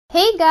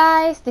Hey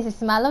guys, this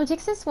is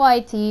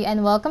MalowJixsYT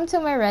and welcome to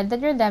my Red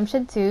Dead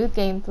Redemption 2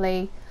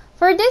 gameplay.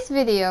 For this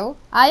video,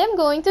 I am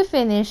going to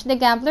finish the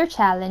Gambler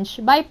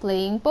Challenge by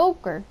playing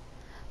poker.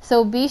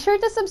 So be sure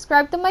to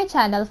subscribe to my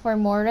channel for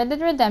more Red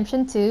Dead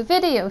Redemption 2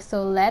 videos,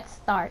 so let's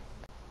start.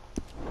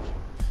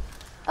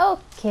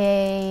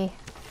 Okay,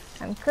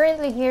 I'm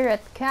currently here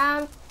at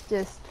camp,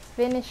 just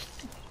finished.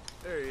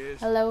 There he is.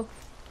 Hello.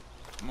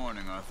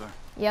 Morning, Arthur.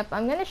 Yep,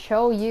 I'm gonna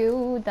show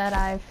you that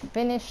I've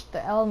finished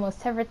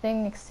almost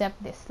everything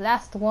except this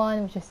last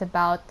one, which is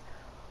about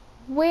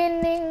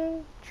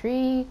winning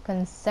 3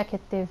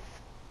 consecutive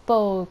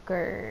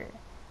poker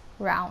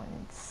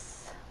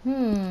rounds.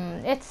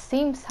 It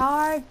seems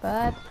hard,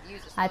 but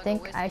I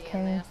think I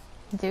can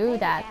do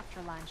that.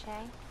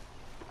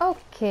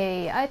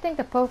 Okay, I think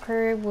the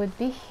poker would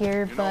be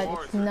here, but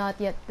it's not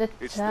yet the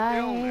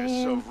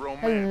time.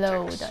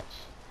 Hello, Dutch.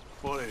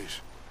 Please,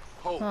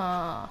 hope.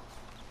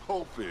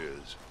 Hope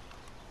is.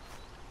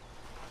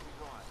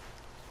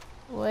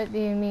 What do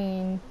you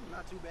mean?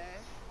 Not too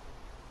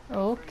bad.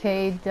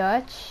 Okay,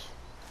 Dutch.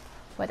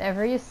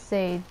 Whatever you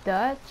say,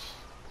 Dutch.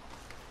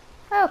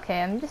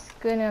 Okay, I'm just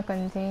gonna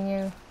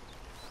continue.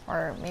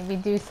 Or maybe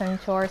do some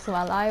chores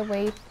while I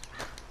wait.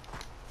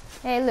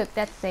 Hey, look,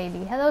 that's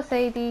Sadie. Hello,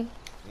 Sadie.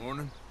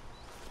 Morning.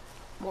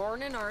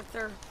 Morning,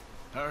 Arthur.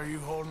 How are you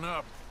holding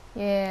up?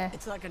 Yeah,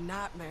 It's like a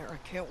nightmare I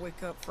can't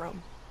wake up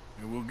from.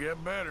 It will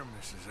get better,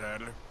 Mrs.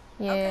 Adler.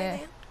 yeah.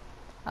 Okay,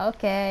 then.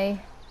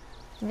 Okay.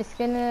 I'm just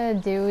gonna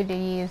do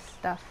these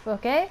stuff,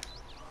 okay?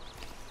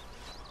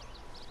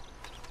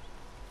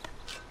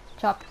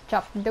 Chop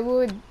the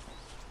wood.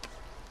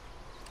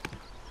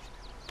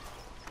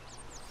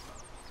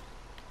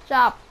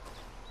 Chop.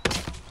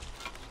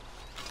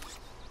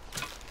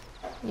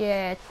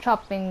 Yeah,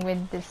 chopping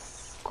with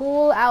this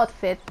cool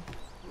outfit.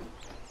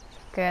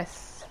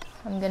 Cause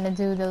I'm gonna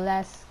do the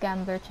last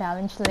gambler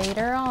challenge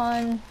later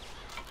on.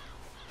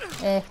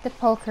 If the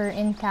poker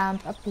in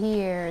camp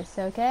appears,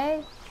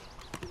 okay?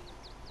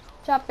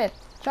 Chop it,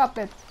 chop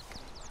it.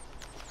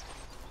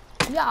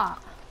 Yeah.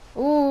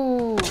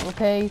 Ooh,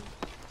 okay.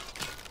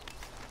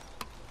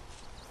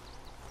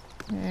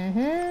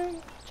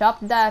 Chop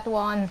that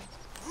one.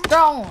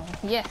 Strong.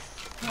 Yes.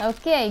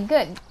 Okay,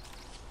 good.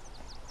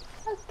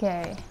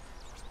 Okay.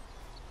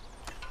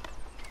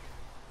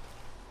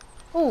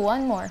 Ooh,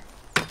 one more.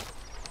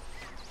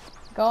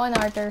 Go on,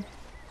 Arthur.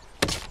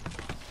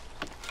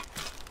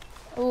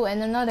 Ooh,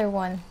 and another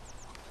one.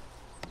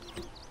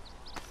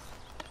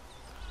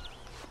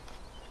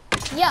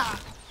 Yeah!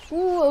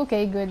 Ooh,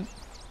 okay, good.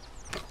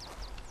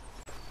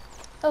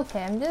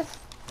 Okay, I'm just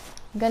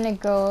gonna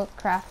go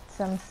craft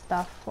some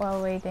stuff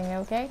while waiting,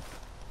 okay?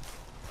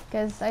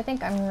 Because I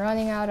think I'm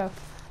running out of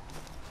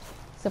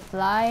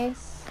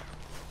supplies.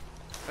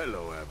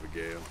 Hello,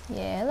 Abigail.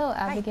 Yeah, hello,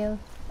 Abigail.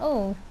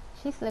 Oh,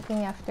 she's looking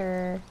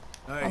after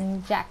Hey.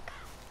 Jack.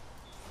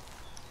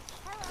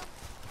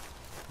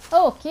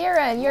 Oh,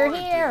 Kieran, you're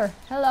Morning, here!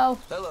 Hello.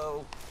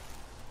 Hello.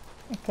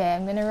 Okay,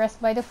 I'm gonna rest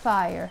by the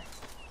fire.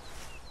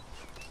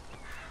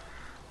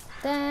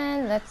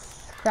 Then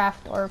let's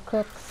craft or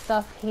cook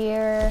stuff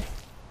here.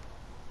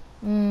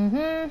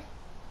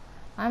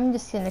 I'm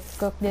just gonna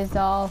cook this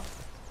all.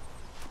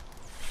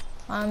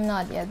 I'm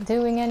not yet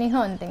doing any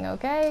hunting,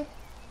 okay?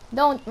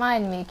 Don't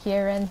mind me,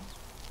 Kieran.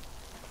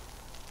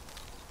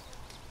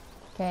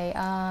 Okay,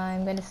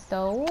 I'm gonna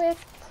stow it.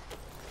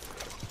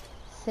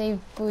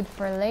 Save food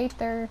for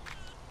later.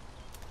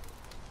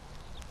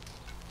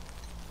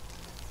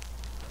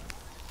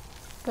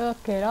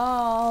 Cook it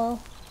all.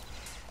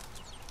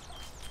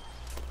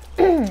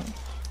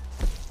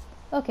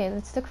 Okay,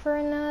 let's look for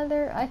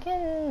another. I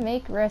can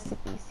make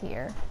recipes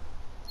here.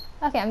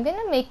 Okay, I'm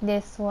gonna make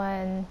this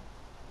one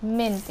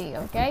minty,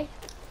 okay?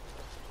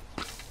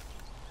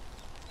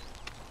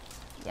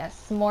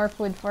 Yes, more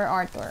food for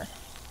Arthur.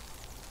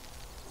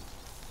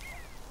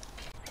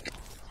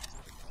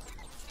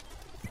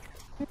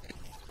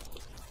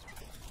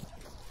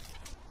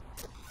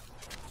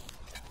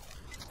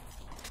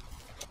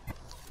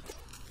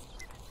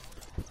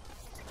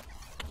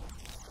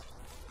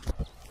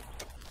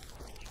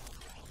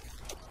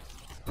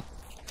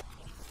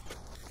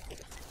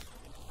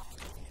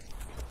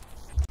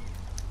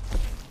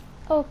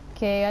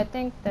 Okay, I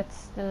think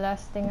that's the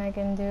last thing I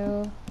can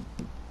do.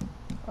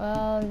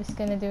 Well, I'm just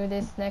gonna do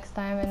this next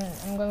time and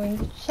I'm going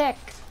to check.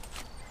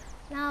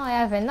 Now I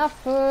have enough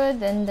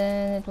food and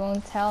then it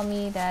won't tell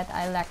me that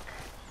I lack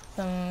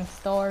some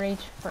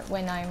storage for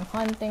when I'm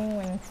hunting,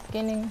 when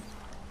skinning.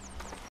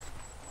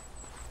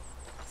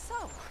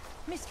 So,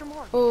 Mr.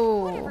 Morgan,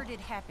 Ooh. whatever did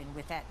happen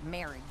with that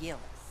Mary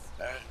Gillis?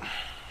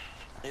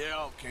 It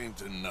all came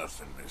to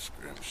nothing, Miss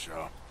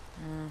Grimshaw.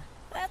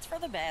 That's for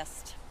the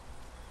best.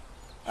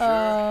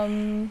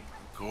 Of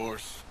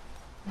course.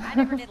 I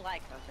never did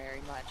like her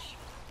very much.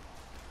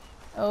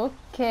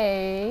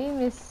 Okay,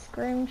 Miss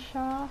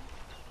Grimshaw.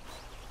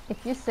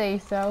 If you say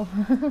so.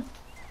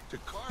 To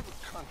carve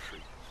a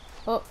country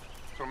Oh,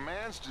 from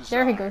man's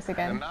desire. there he goes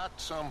again. And not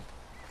some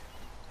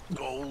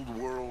old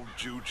world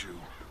juju.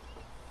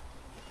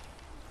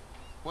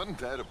 Wasn't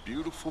that a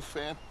beautiful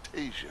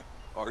fantasia,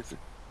 Arthur?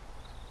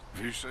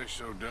 If you say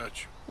so,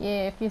 Dutch.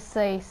 Yeah, if you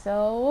say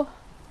so.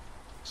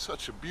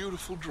 Such a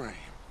beautiful dream.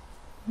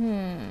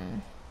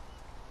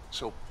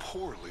 So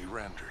poorly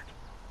rendered.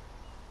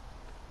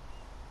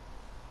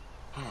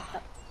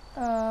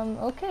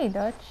 Okay,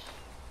 Dutch.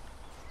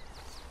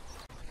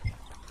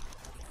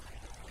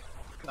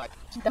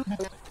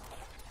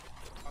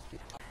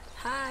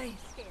 Hi.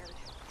 Scared.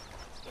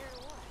 Scared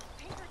of what?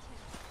 Pinkertons.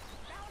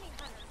 Bounty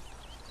hunters.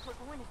 We're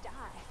going to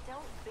die.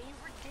 Don't be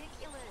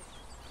ridiculous.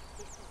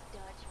 This is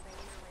Dutch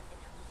Maynard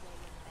and Jose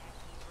in the back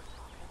you were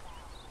talking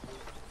about.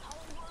 The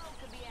whole world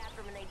could be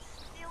after them and they'd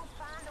still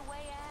find a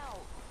way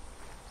out.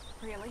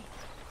 Really?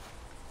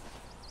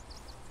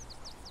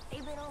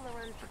 They've been on the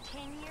run for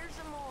 10 years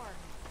or more.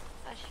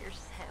 Hush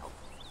yourself.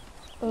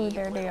 Oh, You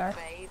there they little are.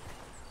 babe.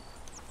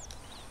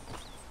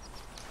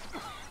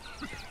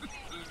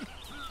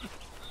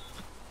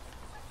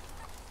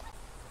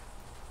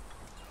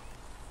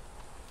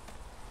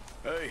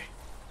 Hey.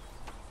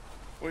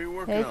 What are you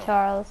working Hey, on?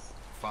 Charles.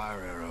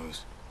 Fire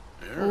arrows.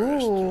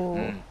 Interesting.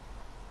 Ooh.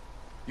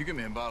 You give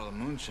me a bottle of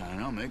moonshine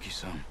and I'll make you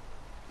some.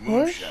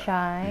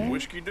 Moonshine.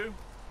 Whiskey do?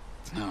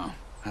 No,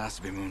 has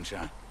to be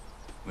moonshine.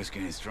 Whiskey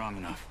ain't strong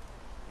enough.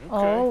 Okay.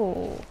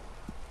 Oh.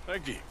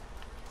 Thank you.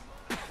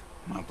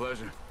 My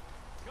pleasure.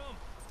 Come.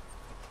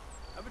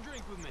 Have a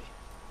drink with me.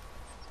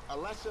 A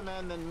lesser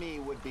man than me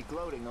would be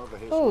gloating over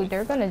his. Oh, weak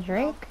they're gonna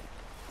drink.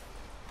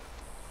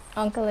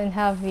 Uncle and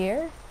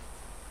Javier.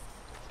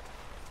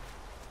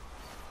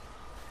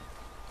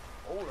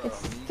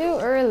 It's too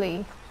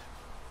early.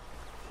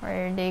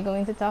 Are they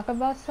going to talk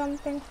about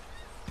something?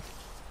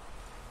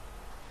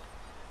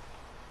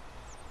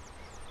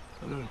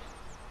 Look.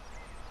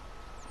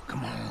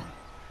 Come on.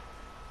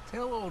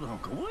 Tell old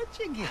uncle what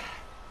you get.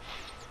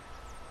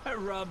 I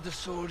robbed a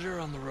soldier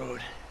on the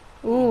road.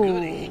 Ooh.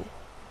 Goody.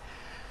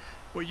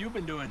 What you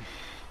been doing?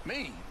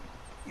 Me?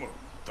 Well,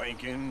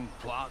 thinking,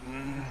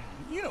 plotting.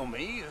 You know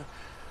me.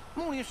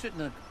 I'm only interested in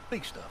the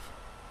big stuff.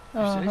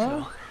 You say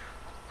so.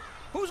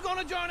 Who's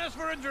gonna join us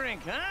for a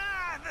drink,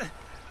 huh?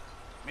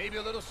 Maybe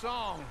a little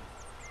song.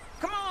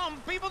 Come on,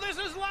 people, this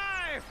is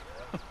life!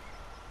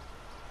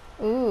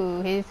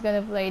 Ooh, he's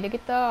gonna play the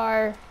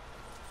guitar.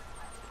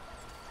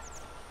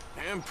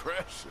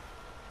 Impressive.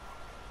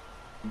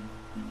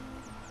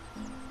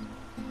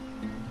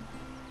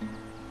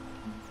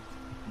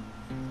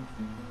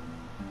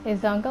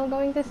 Is Uncle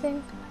going to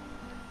sing?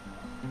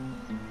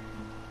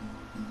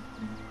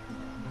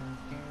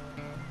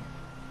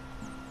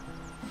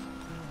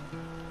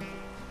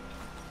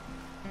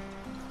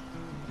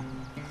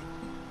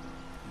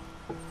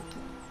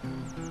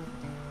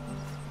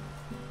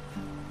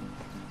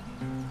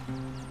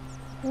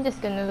 I'm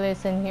just gonna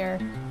listen here.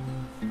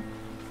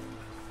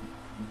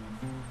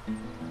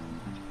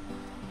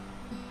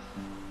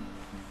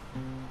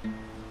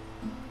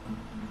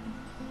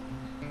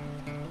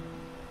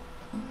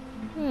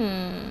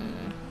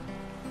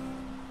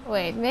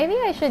 Wait, maybe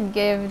I should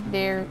give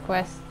the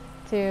request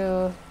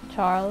to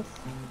Charles.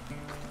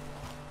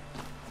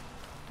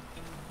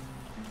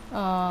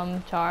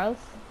 Charles?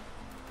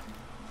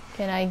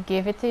 Can I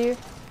give it to you?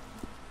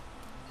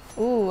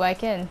 Ooh, I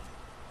can.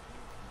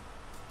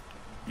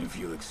 If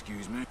you'll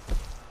excuse me.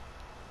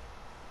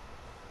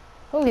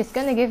 Oh, he's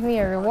gonna give me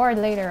a reward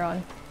later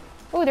on.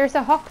 Oh, there's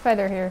a hawk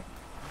feather here.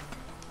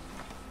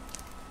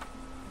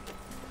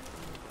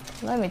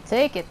 Let me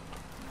take it.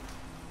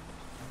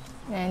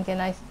 And can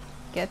I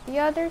get the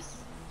others?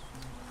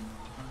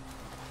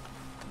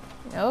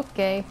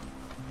 Okay.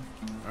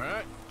 All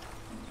right.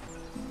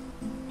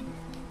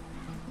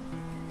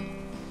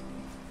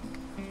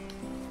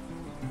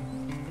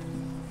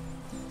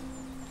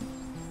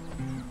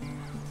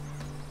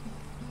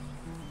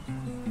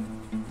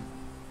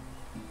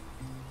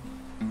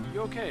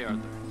 You okay, Arthur?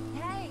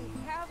 Hey,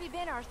 how have you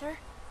been, Arthur?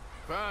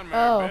 Fine,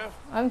 Oh, Mary Beth.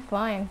 I'm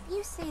fine.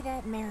 You see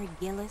that Mary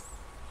Gillis?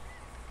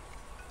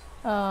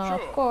 Of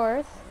Sure.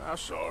 course. I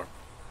saw her.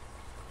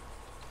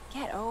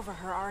 Get over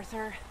her,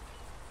 Arthur.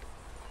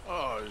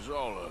 Oh, it was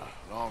all a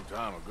long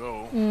time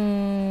ago.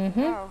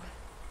 Mm-hmm. Oh.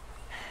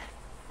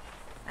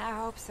 I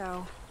hope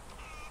so.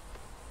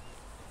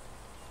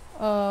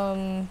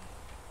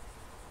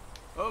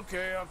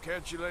 Okay, I'll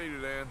catch you later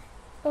then.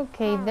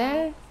 Okay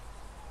then.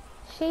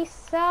 She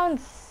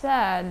sounds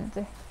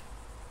sad.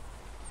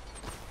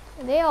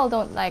 They all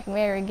don't like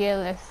Mary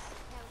Gillis.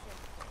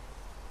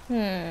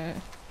 Doing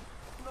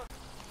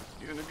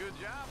a good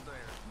job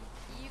there.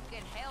 You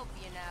can help,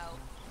 you know.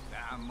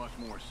 I'm much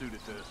more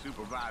suited to a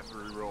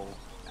supervisory role.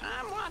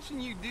 I'm watching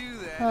you do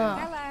that. Huh.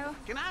 Hello.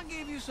 Can I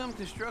give you some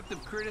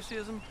constructive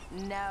criticism?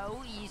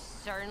 No, you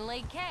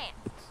certainly can't.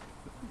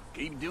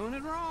 Keep doing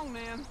it wrong,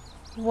 man.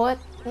 What?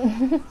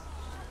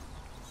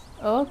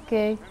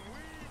 Okay.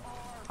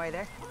 Are you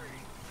there?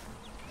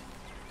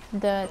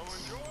 Dutch.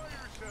 Enjoy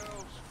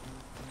yourselves.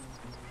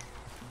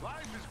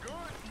 Life is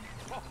good.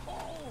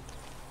 Oh,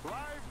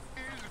 life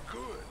is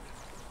good.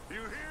 You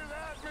hear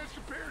that,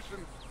 Mr.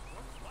 Pearson?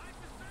 Life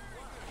is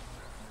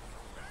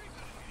very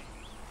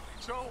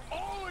good. So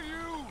all of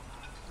you,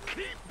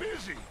 keep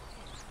busy.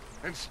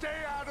 and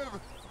stay out of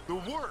the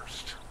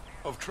worst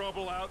of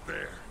trouble out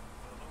there.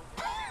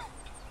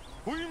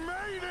 We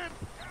made it!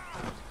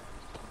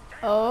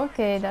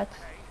 Okay, that's...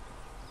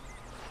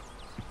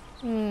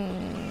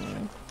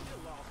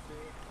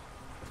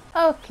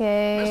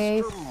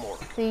 Okay,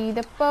 see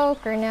the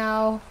poker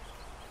now.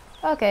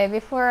 Okay,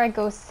 before I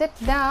go sit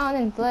down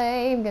and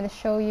play, I'm gonna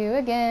show you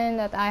again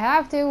that I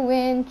have to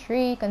win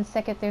 3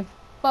 consecutive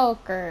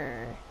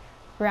poker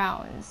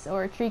rounds,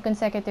 or 3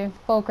 consecutive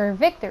poker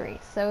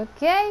victories,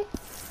 okay?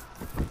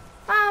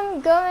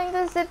 I'm going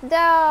to sit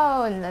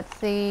down. Let's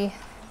see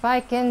if I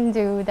can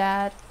do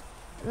that.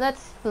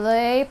 Let's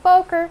play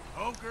poker.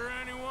 Poker,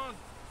 anyone?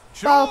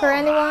 Poker, Sure,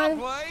 anyone?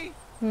 I'll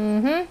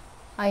play.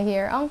 I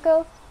hear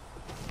Uncle.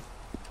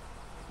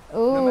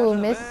 Ooh,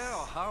 Miss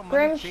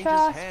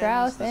Grimshaw,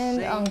 Strauss,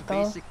 and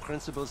Uncle. Basic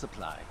principles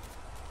apply.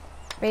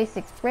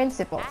 Basic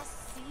principles. I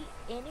see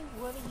any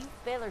one of you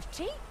fellers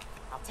cheat,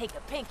 I'll take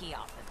a pinky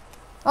off him.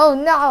 Oh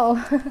no!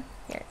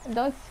 Here,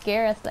 don't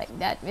scare us like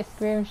that, Miss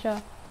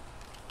Grimshaw.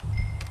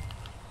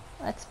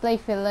 Let's play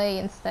fillet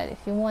instead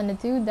if you want to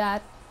do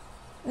that.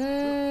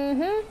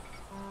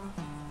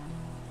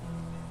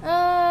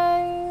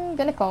 I'm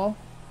gonna call.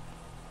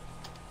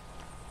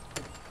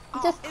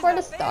 Just for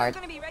the start.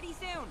 Gonna be ready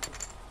soon.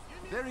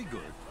 Very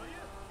good.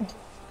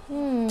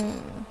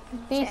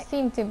 They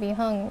seem to be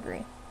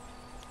hungry.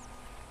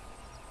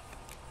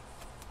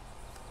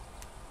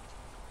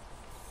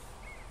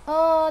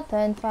 Oh,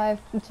 10-5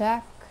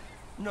 jack.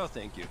 No,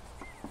 thank you.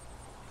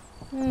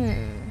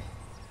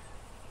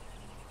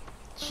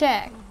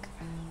 Check.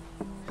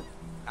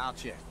 I'll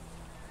check.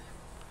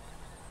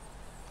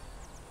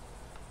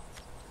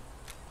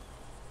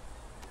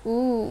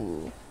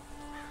 Ooh.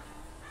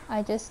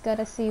 I just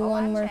gotta see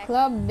one more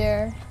club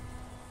there.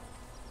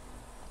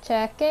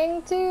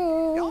 Checking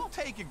too. Y'all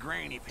take your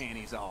granny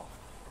panties off.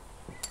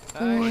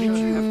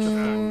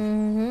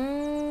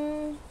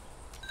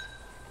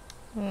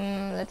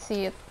 Let's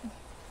see it.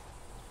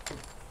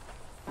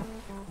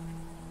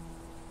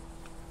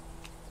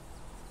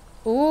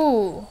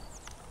 Ooh.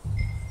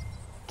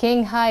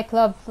 King high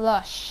club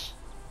flush.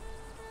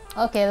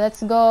 Okay,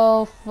 let's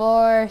go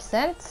 4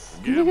 cents.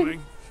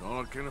 Gambling. That's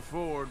all I can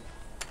afford.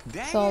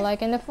 That's all I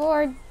can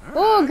afford.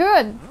 Oh,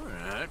 good.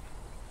 Alright.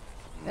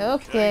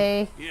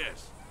 Okay.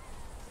 Yes.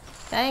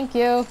 Thank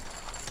you.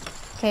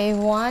 Okay,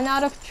 1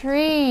 out of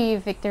 3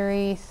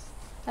 victories.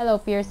 Hello,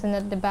 Pearson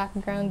at the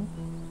background.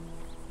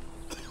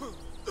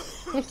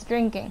 He's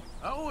drinking.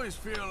 I always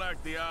feel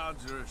like the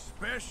odds are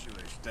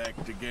especially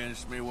stacked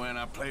against me when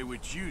I play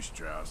with you,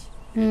 Strauss.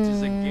 It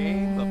is a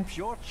game of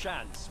pure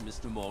chance,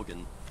 Mr.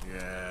 Morgan.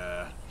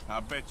 Yeah, I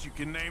bet you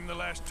can name the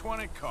last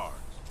 20 cards.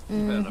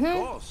 Well, of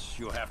course,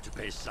 you have to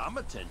pay some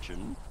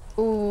attention.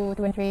 Ooh,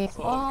 2 and 3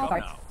 small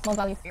cards. now. Small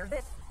value. Here's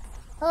this.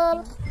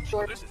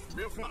 Sure. This is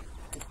real fun.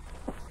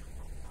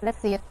 Let's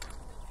see it.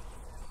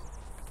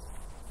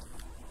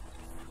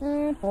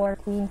 4,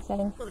 queen,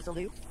 7. This'll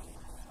do.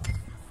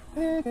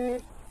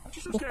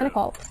 Just gonna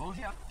call.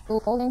 Ooh,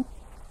 folding.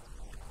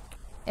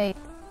 8.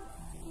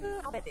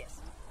 I'll bet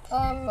this.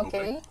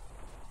 Okay.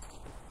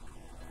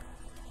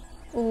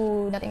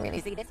 Ooh, nothing You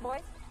really. see this,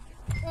 boys?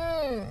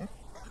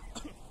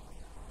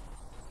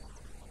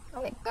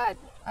 Oh my god,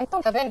 I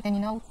don't have anything,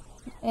 you know.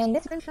 And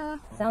this Grimshaw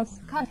sounds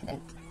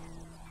confident.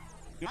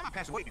 You might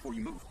pass away before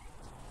you move.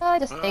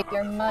 Just take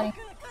your money.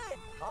 Good.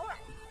 All right.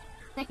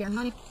 Take your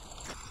money.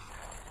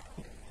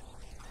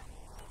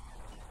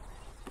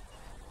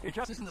 It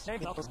just isn't the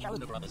same as those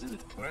calendar brothers, is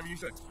it? Whatever you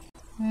say.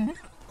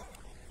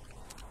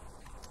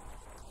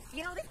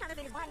 You know, this kind of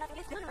thing is why nothing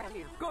gets done around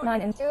here.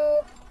 9 and 2.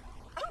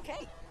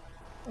 Okay.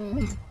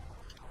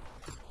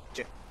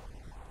 Check.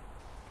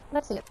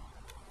 Let's see it.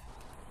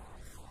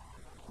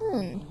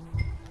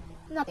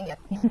 Nothing yet.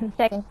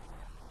 Checking.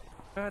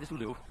 This will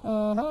do.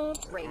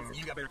 Raise.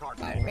 You got better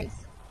cards.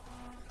 Raise.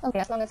 Okay,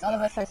 as long as all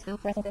of us are still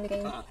present in the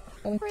game.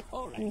 Going for it.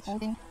 Alright.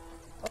 Holding.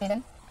 Okay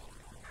then.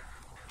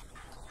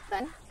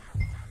 Then.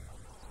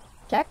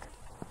 Check.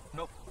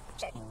 Nope.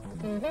 Check.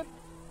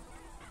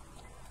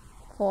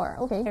 4.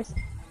 Okay, here's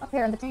up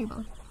here on the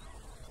table.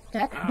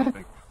 Check.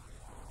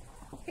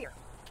 Here.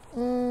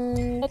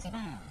 Let's see.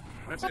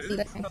 That's Let's see, it.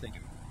 let's see. No, thank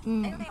you.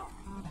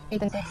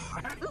 8 and 6.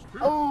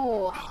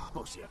 Oh!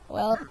 Bullshit.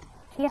 Well,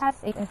 he has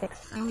 8 and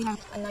 6. I only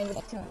have a 9 with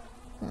a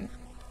 2.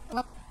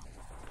 Well,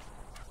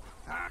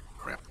 Ah,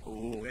 crap.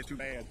 Oh, that's too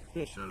bad.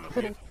 Shut up.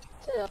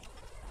 chill.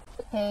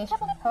 Okay,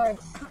 shuffle the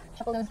cards.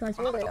 Shuffle those cards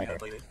really order.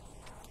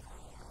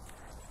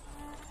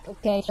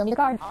 Okay, show me the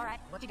card. All right.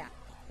 What you got?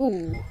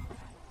 Ooh.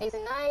 Ace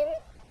and 9.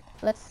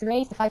 Let's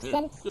raise the 5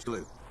 cents. Just a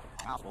little.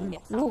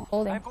 Ooh,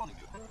 holding. I'm calling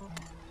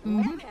you.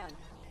 Well done.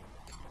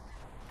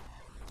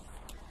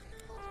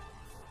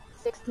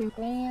 6 2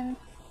 queen.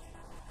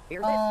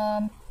 Here's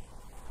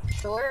this.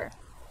 Sure.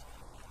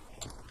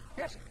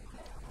 Yes.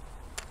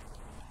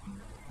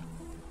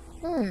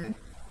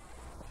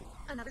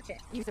 Another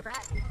check. You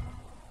surprised me.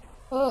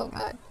 Oh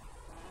god.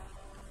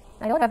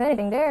 I don't have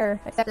anything there,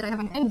 except that I have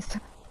an ace.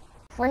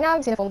 For now, I'm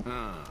just gonna fold.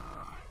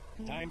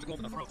 Time to go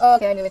for the throat.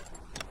 Okay, I knew it.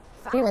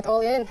 He went all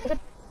in.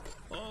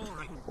 All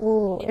right.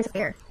 Ooh, there's a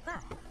pair.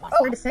 Oh,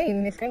 we're the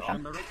same, Miss Grimshaw.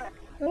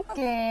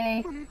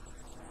 Okay.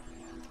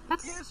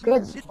 That's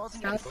good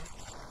stuff.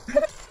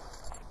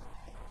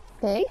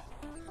 Okay.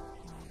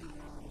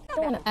 I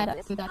don't want to add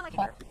up to that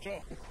part.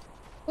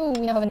 Ooh,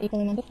 we now have an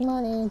equal amount of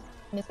money,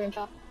 Miss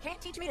Grimshaw. Can't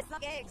teach me to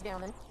suck eggs,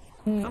 gentlemen.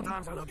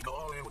 Sometimes I love to go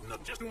all in with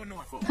nothing. Just doing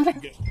nothing for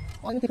me.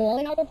 Want to go all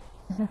in, Albert?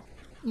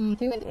 2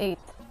 and 8.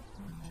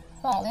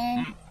 All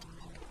in.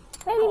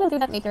 Maybe we'll do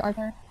that later,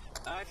 Arthur.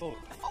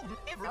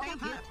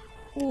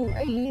 Ooh,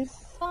 raise.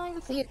 Fine,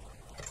 let's see it.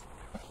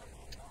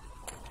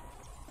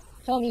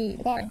 Show me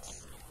the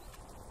cards.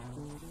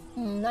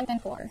 9, 10,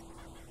 4.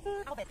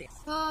 I'll bet this.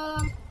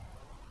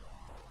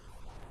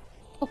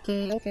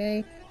 Okay,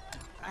 okay.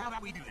 How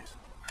about we do this?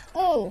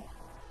 Oh!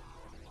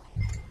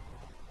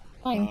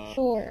 I'm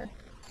sure.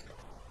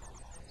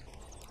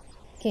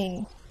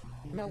 King.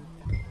 No.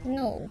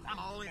 No. I'm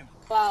all in.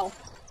 Wow.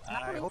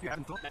 I hope you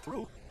haven't thought that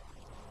through.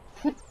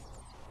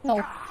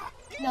 No.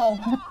 No.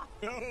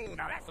 Oh,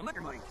 now that's the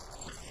liquor money.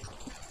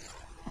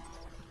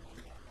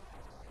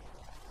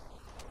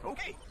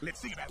 Okay, let's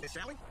see about this,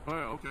 shall we? Oh,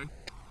 yeah, okay.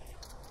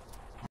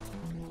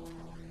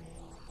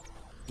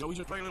 So we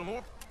should play a little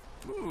more?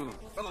 Ooh,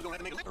 fellas gonna have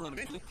to make a liquor run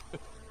eventually.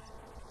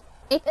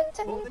 8 and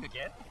 10. Oh,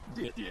 again?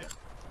 Yeah.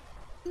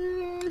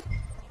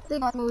 They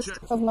got most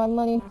of my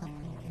money.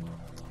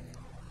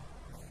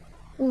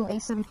 Ooh,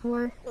 8, 7,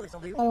 4. I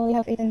only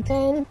have 8 and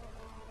 10.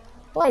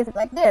 Why is it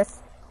like this?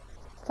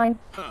 Fine.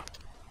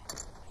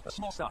 A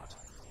small start.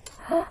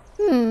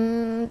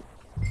 You're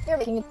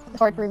making it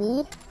hard for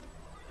me.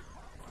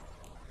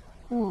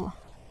 Ooh.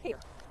 Here.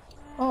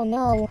 Oh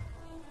no.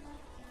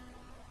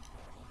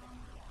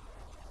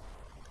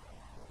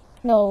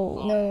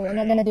 No, no, I'm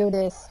not gonna do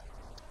this.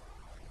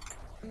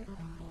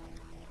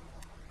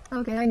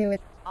 Okay, I knew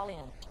it. All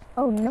in.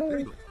 Oh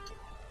no.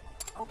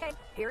 Okay,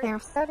 here it Pair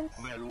is. of 7.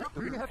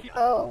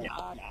 Oh.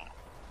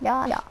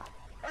 Yeah.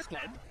 That's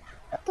good.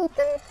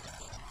 Putin.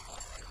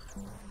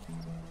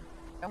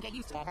 Don't get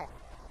used to that.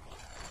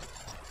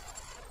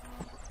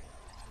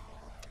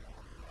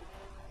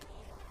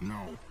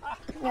 No.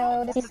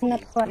 No, this is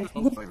not fun.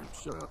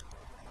 Shut up.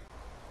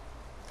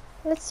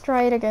 Let's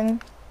try it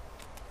again.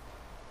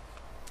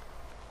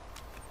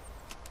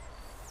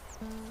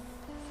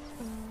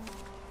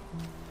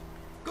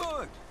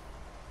 Good.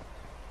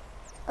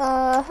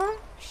 Uh-huh.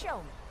 Show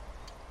me.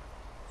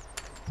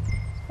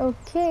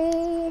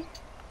 Okay.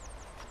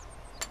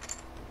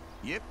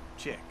 Yep,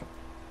 check.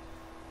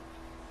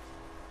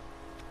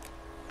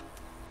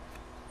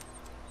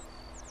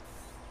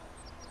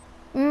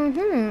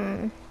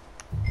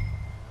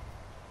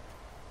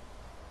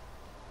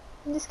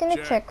 I'm just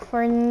gonna check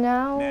for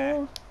now.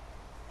 Nah.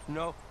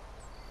 No.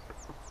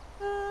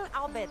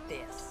 I'll bet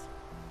this.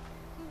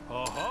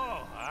 Oh,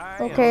 I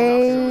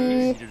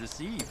Okay. Easy to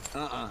deceive.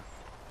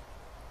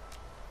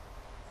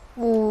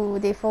 Ooh,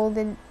 they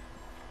folded.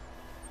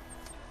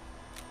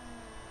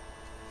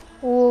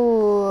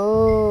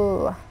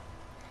 Ooh.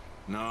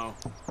 No.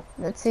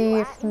 Let's see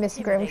if Miss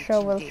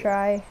Grimshaw will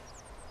try.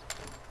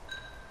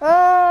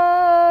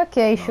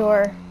 Okay,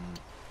 sure.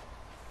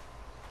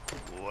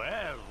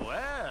 Well.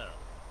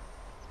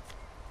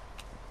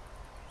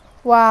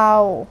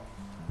 Wow.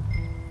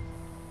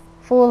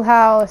 Full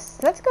house.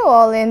 Let's go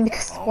all in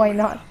because why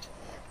not?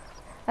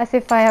 As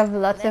if I have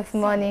lots of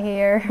money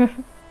here.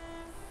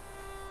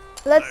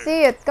 Let's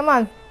see it. Come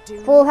on.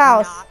 Full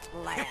house.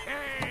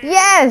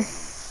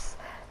 Yes!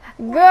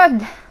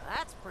 Good.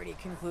 That's pretty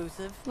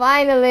conclusive.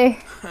 Finally.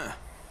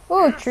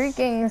 Ooh, 3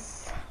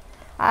 kings.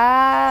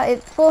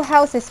 Full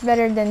house is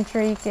better than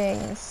 3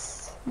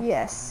 kings.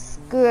 Yes.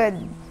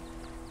 Good.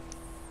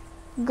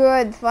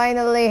 Good,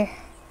 finally.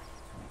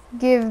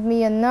 Give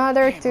me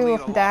another 2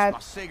 of that. My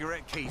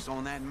cigarette case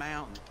on that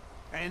mountain.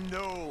 And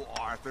no,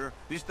 Arthur,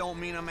 this don't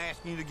mean I'm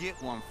asking you to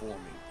get one for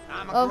me.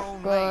 I'm a Of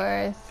grown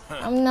man.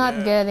 course. I'm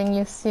not getting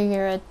you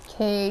cigarette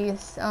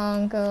case,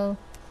 uncle.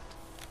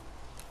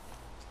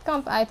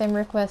 Comp item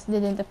request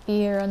didn't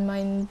appear on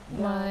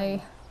my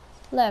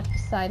left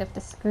side of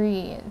the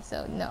screen,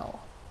 so no.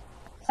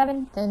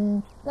 7,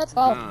 10. Let's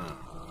go.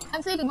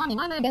 I'm saving money.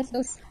 Why am I against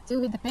those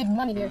 2 with the big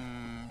money here?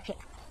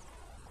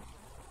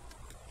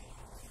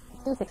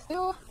 2, 6,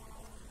 2.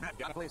 Matt,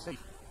 gotta play it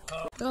safe.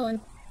 Going.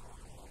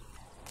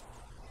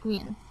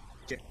 Queen.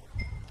 Check.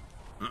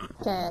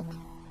 Check.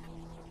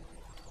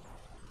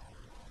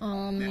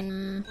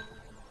 No.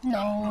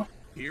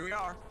 Here we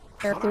are.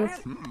 Pair of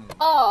 2s.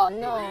 Oh,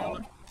 no.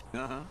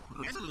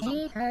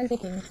 He has a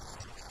king.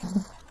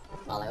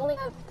 Well, I only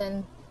have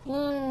 10.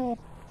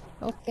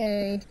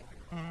 Okay.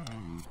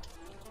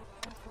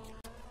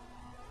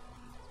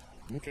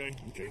 Okay.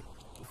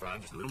 We're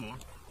fine, just a little more.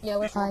 Yeah,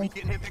 we're fine.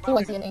 Who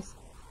wants an ace?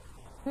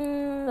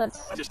 Let's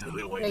Just a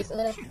little way. raise a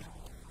little.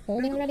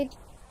 Holding already?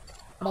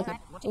 Okay.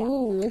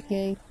 Ooh,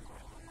 okay.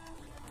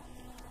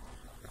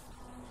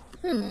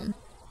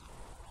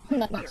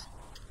 Not much.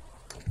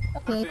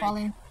 Okay,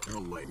 falling.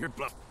 No way, you're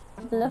bluff.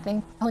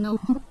 Bluffing. Oh no.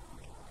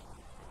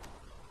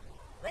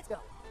 Let's go.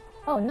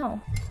 Oh no.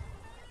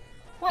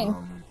 Fine.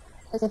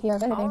 As if you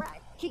have anything. All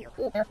right, here.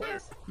 Ooh, pair of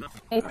 4s.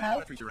 Nothing. Ace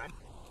high. Treat you right.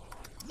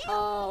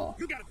 Oh.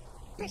 You got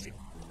it.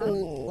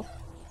 Ooh.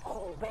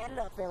 Oh, bad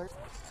luck, fellas.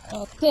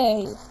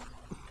 Okay.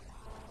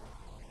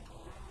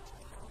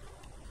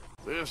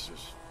 This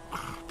is...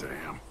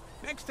 damn.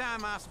 Next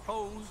time, I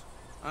suppose.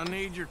 I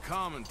need your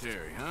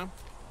commentary, huh?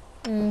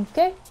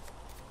 Okay.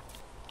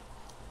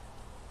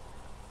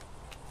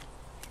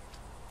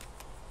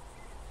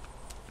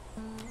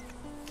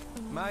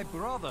 My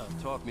brother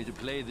taught me to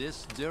play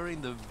this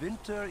during the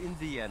winter in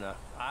Vienna.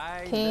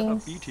 I King never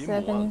beat him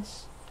 7.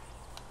 once.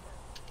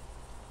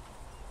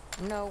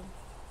 No.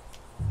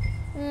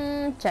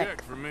 Check.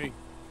 Check for me.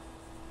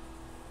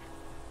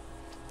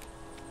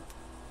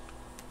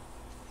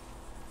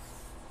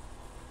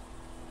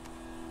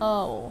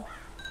 Oh.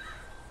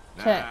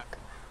 Nah. Check.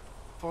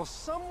 For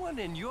someone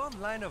in your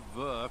line of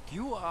work,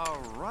 you are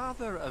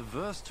rather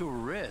averse to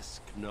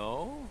risk,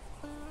 no?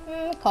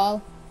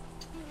 Call.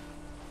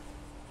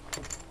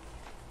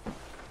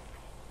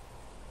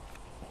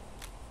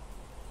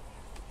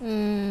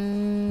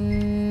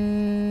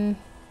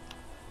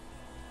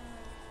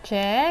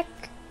 Check.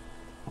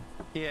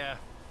 Yeah.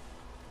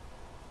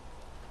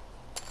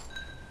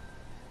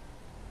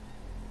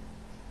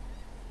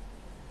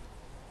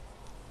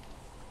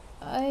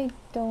 I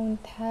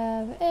don't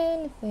have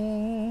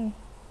anything.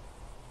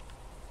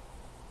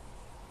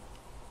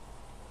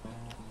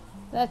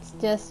 Let's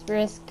just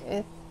risk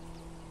it.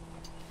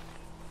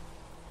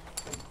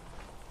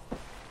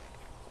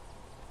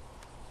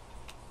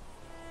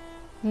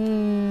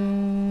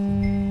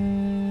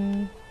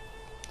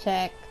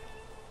 Check.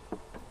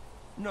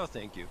 No,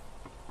 thank you.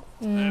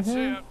 That's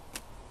it.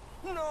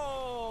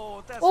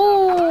 No, that's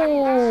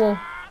Oh,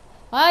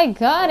 I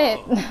got it.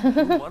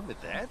 You won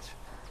with that?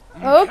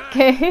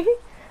 Okay.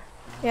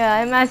 Yeah,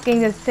 I'm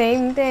asking the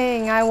same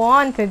thing. I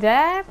want to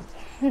that.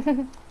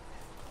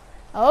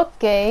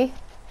 Okay,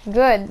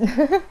 good.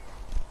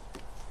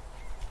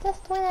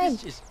 Just when I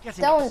This is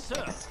getting don't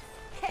absurd.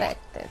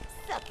 expect it.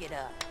 Suck it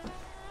up.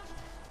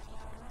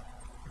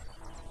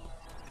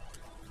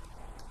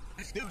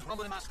 This dude's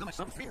rumbling in my stomach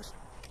something fierce.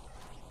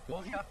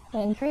 Well, yeah.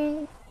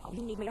 Entry. Oh,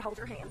 you need me to hold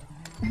your hand.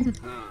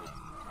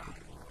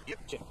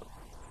 Yep, check.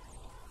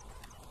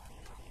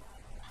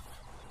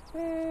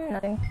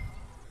 Nothing.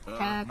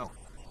 Check. No.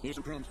 Here's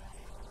some crumbs.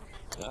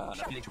 Ah,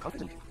 that makes you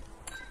confident.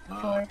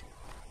 4.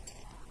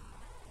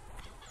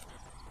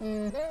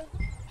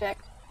 Check.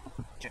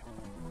 Check.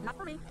 Not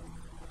for me.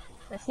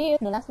 Let's see it.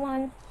 The last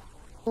one.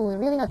 Ooh,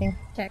 really nothing.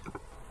 Check.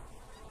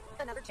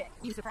 Another check.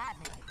 You surprised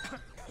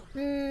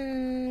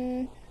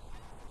me.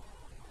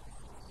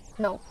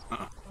 No.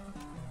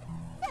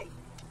 Hey.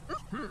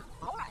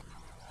 All right.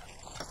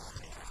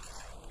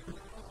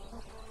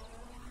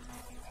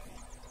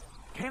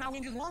 Can I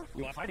win just one?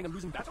 You are fighting a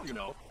losing battle, you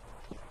know.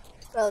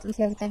 Well, at least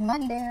you have to take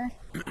money there.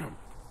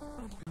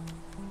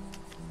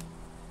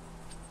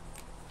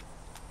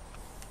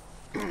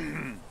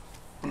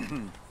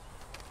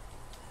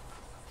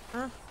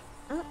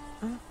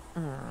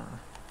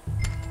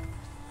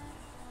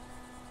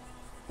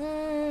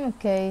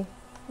 Okay.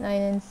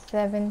 9 and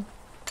 7.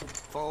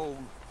 Fold.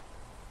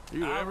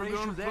 You I'll ever raise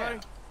gonna you there.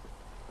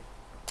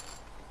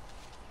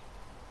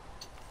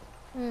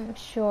 play?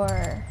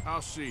 Sure.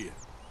 I'll see you.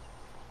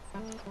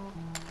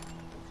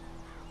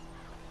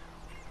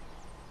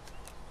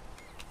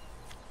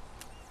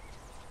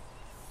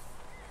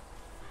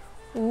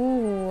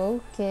 Ooh,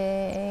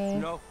 okay.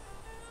 No.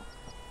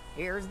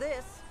 Here's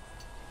this.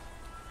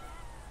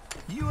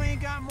 You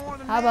ain't got more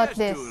than How that. about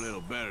this? Do a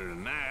little better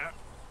than that.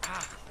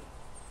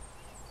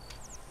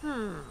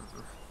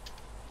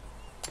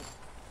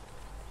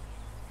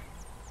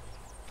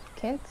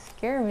 Can't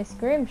scare Miss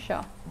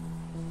Grimshaw.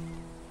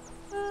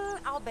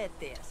 I'll bet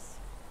this.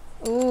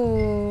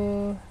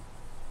 Ooh.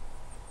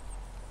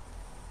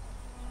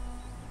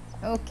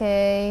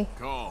 Okay.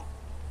 Call.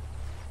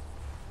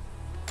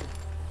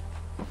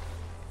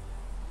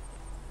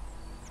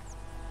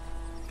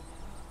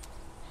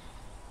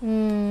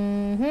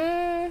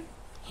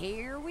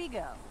 Here we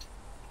go.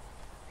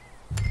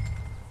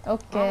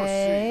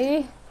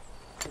 Okay.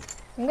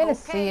 I'm gonna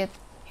see Okay. it.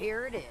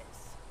 Here it is.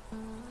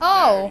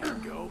 Oh! There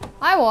you go.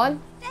 I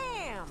won.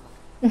 Damn.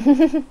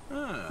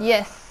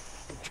 Yes.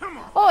 Come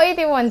on. Oh,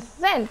 81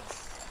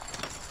 cents.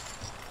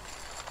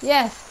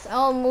 Yes,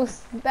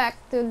 almost back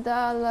to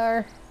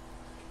dollar.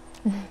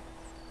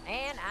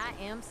 And I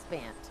am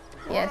spent.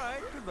 Yes. All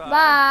right,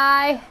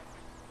 goodbye.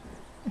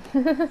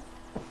 Bye.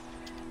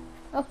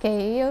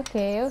 Okay.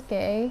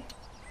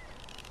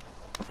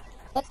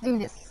 Let's do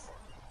this.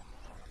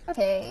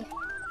 Okay.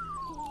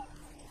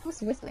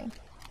 Who's whistling?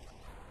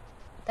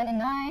 10 and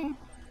 9.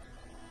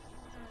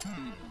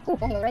 Ooh,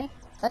 okay, ready?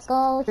 Let's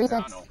go. 3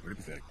 cents. No, pretty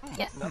pathetic.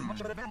 Yes. Not much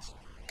of an advance.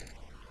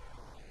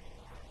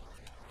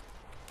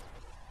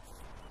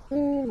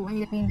 Ooh, I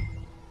need a queen.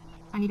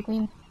 I need a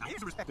queen. Now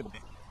here's a respectable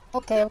bit.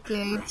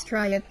 Okay, let's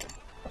try it.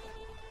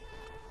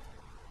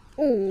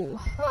 Ooh,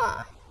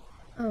 huh.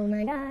 Oh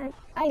my god.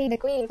 I need a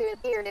queen to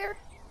appear there.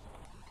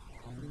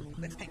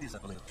 Let's take this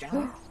up a little, shall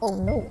we? Oh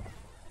no.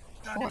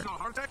 You saw a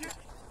heart attack yet?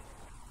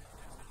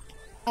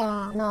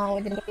 No,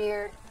 it didn't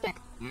appear. Check.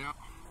 Yeah.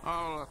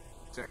 I'll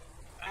check.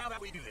 how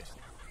about we do this?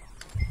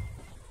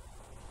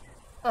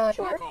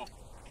 Sure. Call.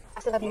 I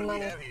still have What do we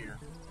money. have here?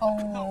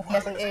 Oh, he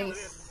has an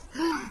ace.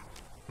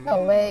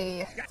 No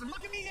way. Got some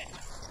luck at me yet?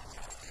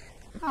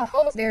 Oh,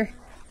 almost there.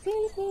 See?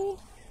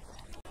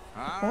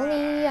 If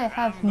only I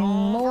have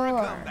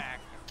more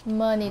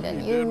money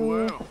than You did you.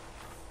 well.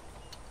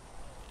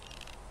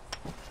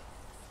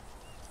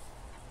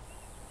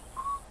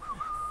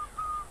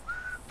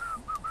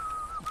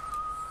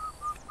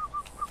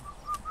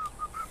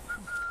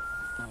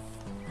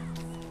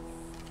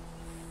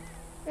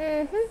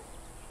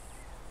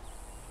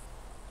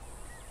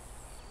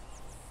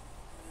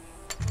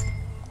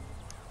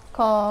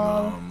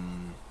 Call.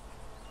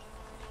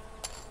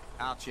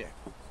 I'll check.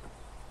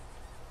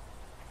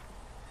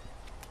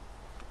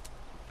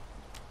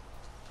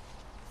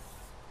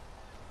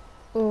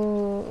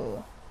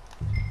 Ooh.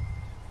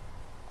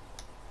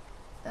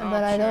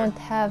 But I don't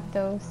have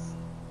those.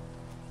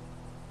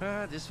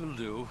 This will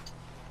do.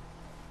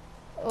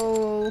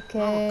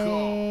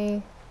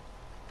 Okay.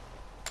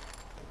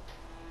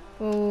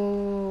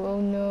 Ooh, oh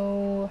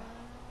no.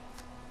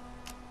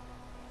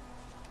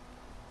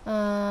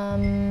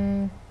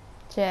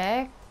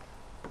 Check.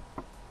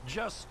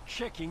 Just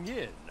checking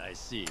in, I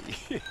see.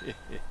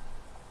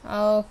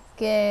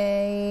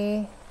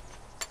 Okay.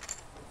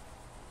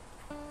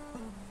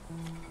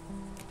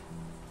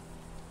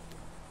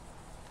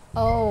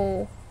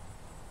 Oh.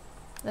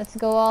 Let's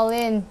go all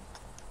in.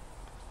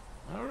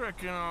 I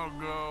reckon I'll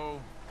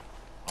go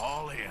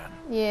all in.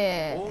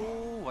 Yeah.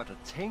 Oh, what a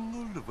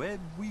tangled web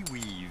we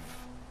weave.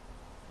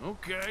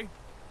 Okay.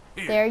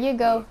 Here, There you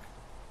go. look.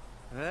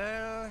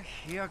 Well,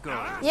 here goes.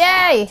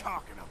 Yay!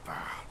 Talking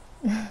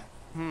about.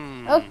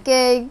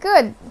 Okay,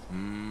 good.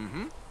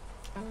 Mm-hmm.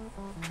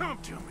 Come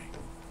to me.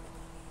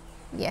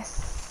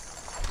 Yes.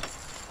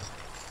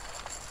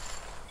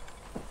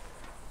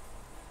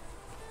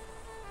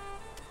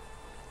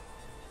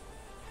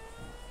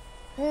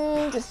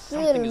 Just a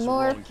Something little is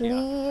more, wrong here.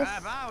 please.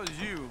 If I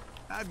was you,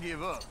 I'd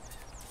give up.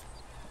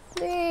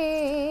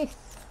 Please.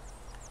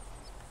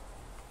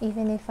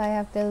 Even if I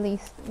have the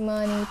least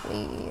money,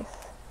 please.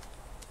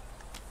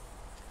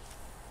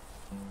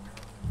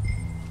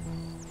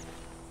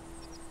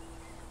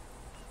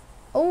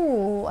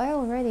 Oh, I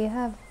already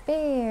have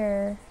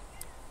bear.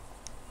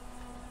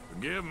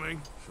 Forgive me.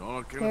 It's all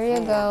I can Here you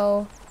afford.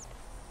 go.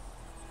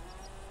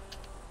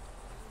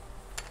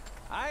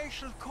 I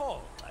shall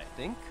call, I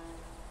think.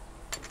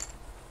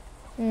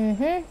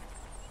 Mm-hmm.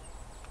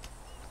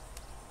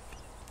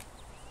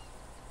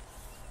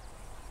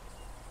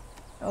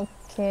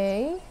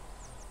 Okay.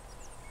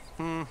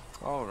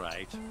 All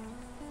right.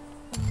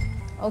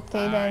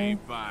 Okay I then.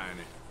 ain't buying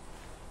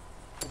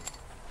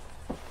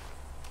it.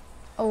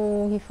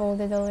 Oh, he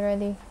folded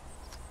already.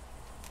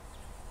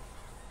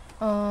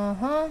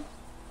 Uh-huh.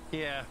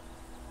 Yeah.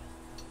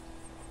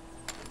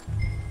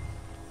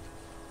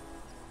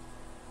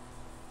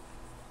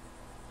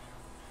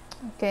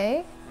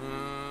 Okay.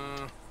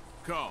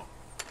 Call.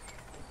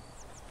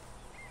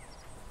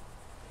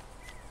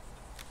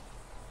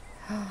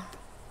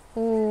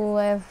 Ooh,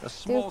 I have A two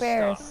small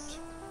pairs. start.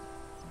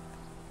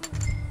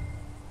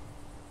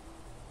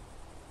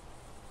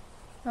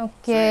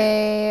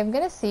 Okay, I'm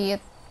gonna see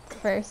it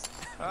first.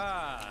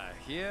 Ah,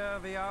 here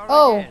we are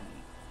Oh. again.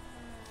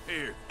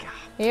 Here.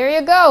 Here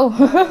you go.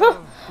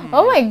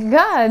 Oh my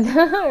god,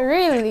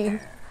 really?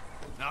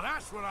 Now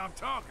that's what I'm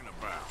talking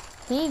about.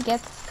 He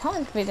gets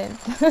confident.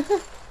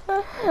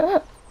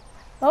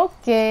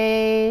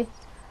 Okay,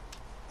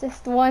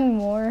 just one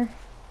more.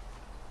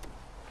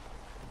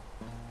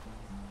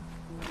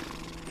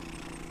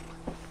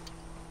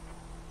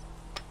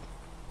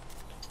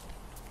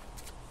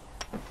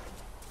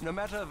 No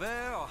matter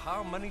where or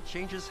how money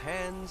changes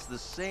hands, the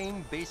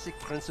same basic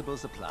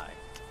principles apply.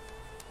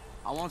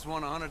 I once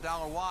won a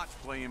 $100 watch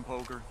playing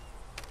poker.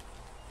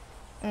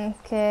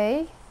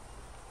 Okay.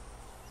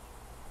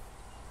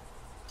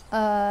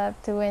 To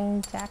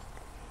win Jack.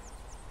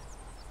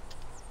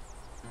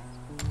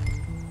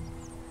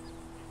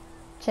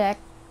 Check.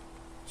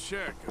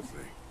 Check, I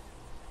think.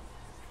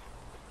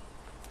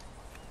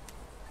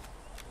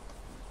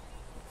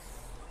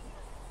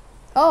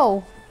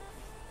 Oh.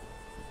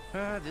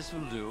 This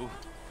will do.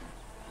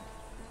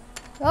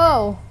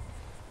 Oh.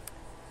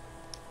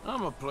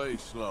 I'ma play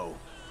slow.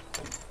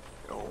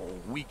 Oh,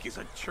 weak as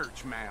a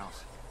church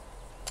mouse.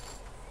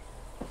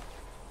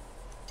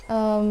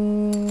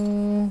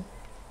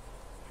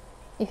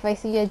 If I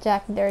see a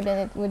Jack there,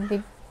 then it would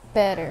be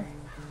better.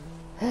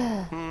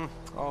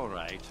 All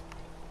right.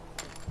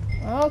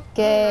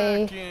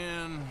 Okay.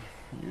 Reckon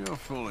you're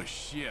full of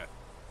shit.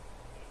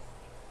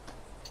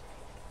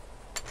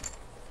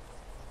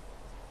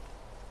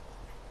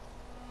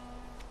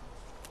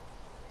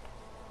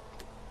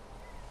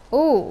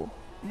 Ooh.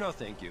 No,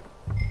 thank you.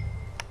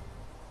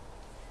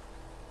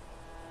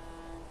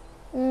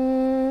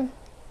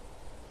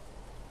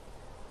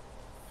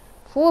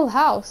 Full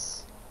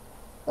house.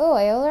 Oh,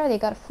 I already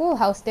got full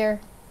house there.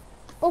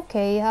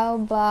 Okay, how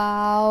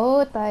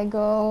about I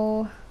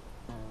go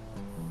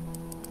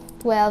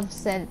 12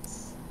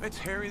 cents. Let's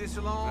hurry this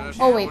along.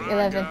 Oh wait,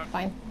 11.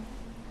 Fine.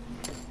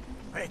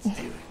 Let's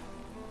do it.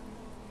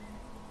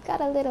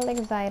 Got a little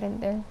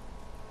excited there.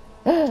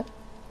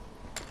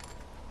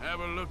 Have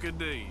a look at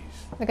these.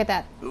 Look at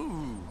that.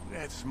 Ooh,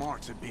 that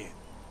smarts a bit.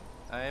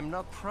 I am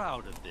not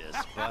proud of this,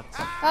 but...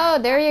 Oh,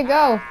 there you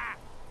go.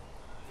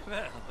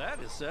 Well, that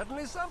is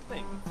certainly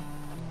something.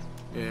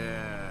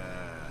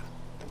 Yeah.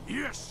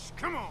 Yes,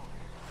 come on.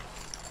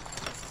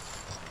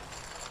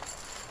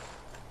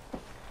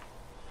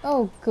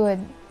 Oh,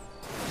 good.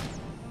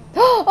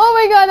 Oh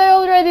my god, I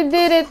already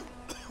did it.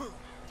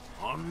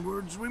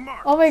 Onwards we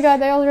march. Oh my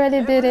god, I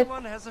already did it.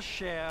 Everyone has a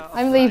share of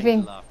I'm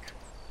leaving. luck.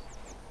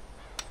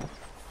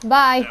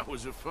 Bye. That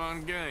was a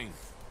fun game.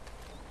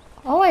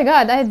 Oh my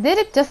god, I did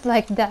it just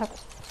like that.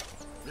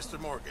 Mr.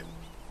 Morgan.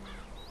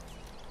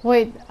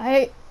 Wait,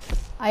 I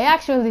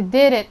actually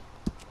did it.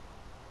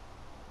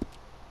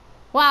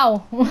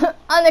 Wow.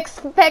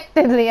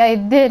 Unexpectedly, I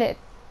did it.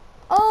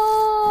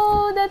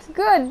 Oh, that's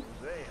good.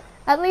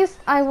 At least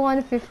I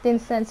won 15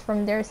 cents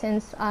from there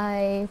since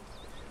I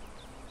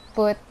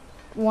put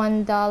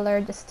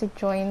 $1 just to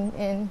join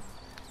in.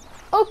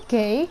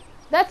 Okay,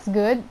 that's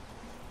good.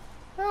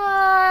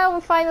 We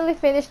finally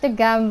finished the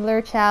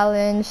gambler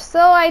challenge, so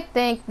I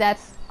think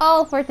that's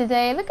all for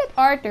today. Look at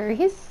Arthur,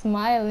 he's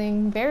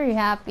smiling very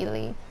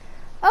happily.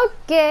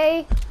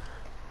 Okay,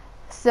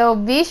 so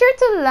be sure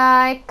to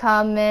like,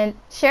 comment,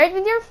 share it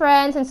with your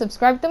friends, and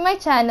subscribe to my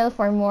channel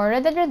for more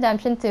Red Dead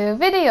Redemption 2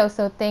 videos.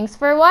 So thanks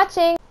for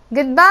watching.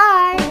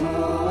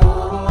 Goodbye!